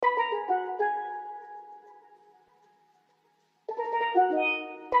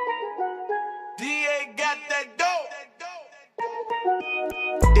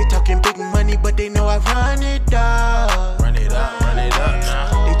run it up. Run it up, run it up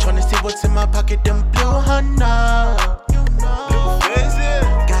now. They tryna see what's in my pocket, them blue Honda.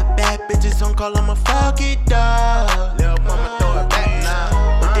 Got bad bitches on call, I'ma fuck it up. Lil' mama throw it back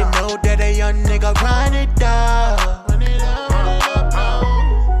now. But they know that a young nigga run it up. Run it up, run it up,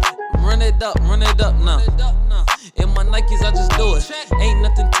 Run it up, run it up now. In my Nikes, I just do it. Ain't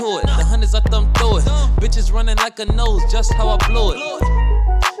nothing to it. The hundreds, I thumb through it. Bitches running like a nose, just how I blow it.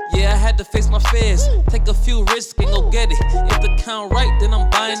 Yeah, I had to face my fears. Take a few risks and go get it. If the count right, then I'm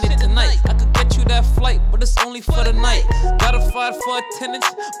buying it tonight. I could get you that flight, but it's only for the night. Gotta fight for attendance,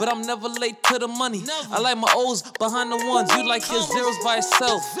 but I'm never late to the money. I like my O's behind the ones. You like your zeros by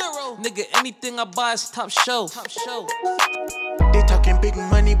itself. Nigga, anything I buy is top shelf. They talking big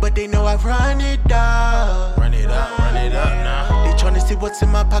money, but they know I run it up. Run it up now. They tryna see what's in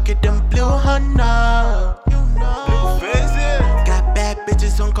my pocket, them blue Honda. Got bad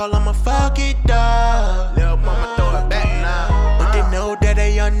bitches on call, I'ma fuck it up. Lil' mama throw it back now. But they know that a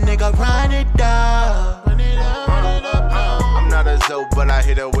young nigga run it up. Run it up, run it up. I'm not a Zoe, but I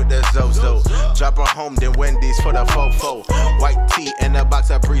hit her with the Zozo. Drop her home, then Wendy's for the fofo. White tee and a box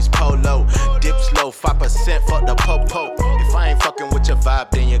of Breeze Polo. Dip slow, 5% fuck the popo. If I ain't fucking with your vibe,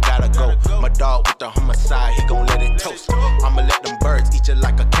 then you gotta go. My dog with the homicide, he gon' let it toast. I'ma let them birds eat you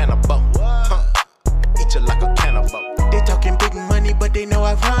like a cannibal. Eat you like a cannibal. They talking big money, but they know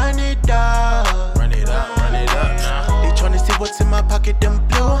I run it up. Run it up now. They tryna see what's in my pocket, them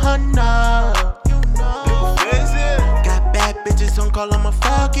blue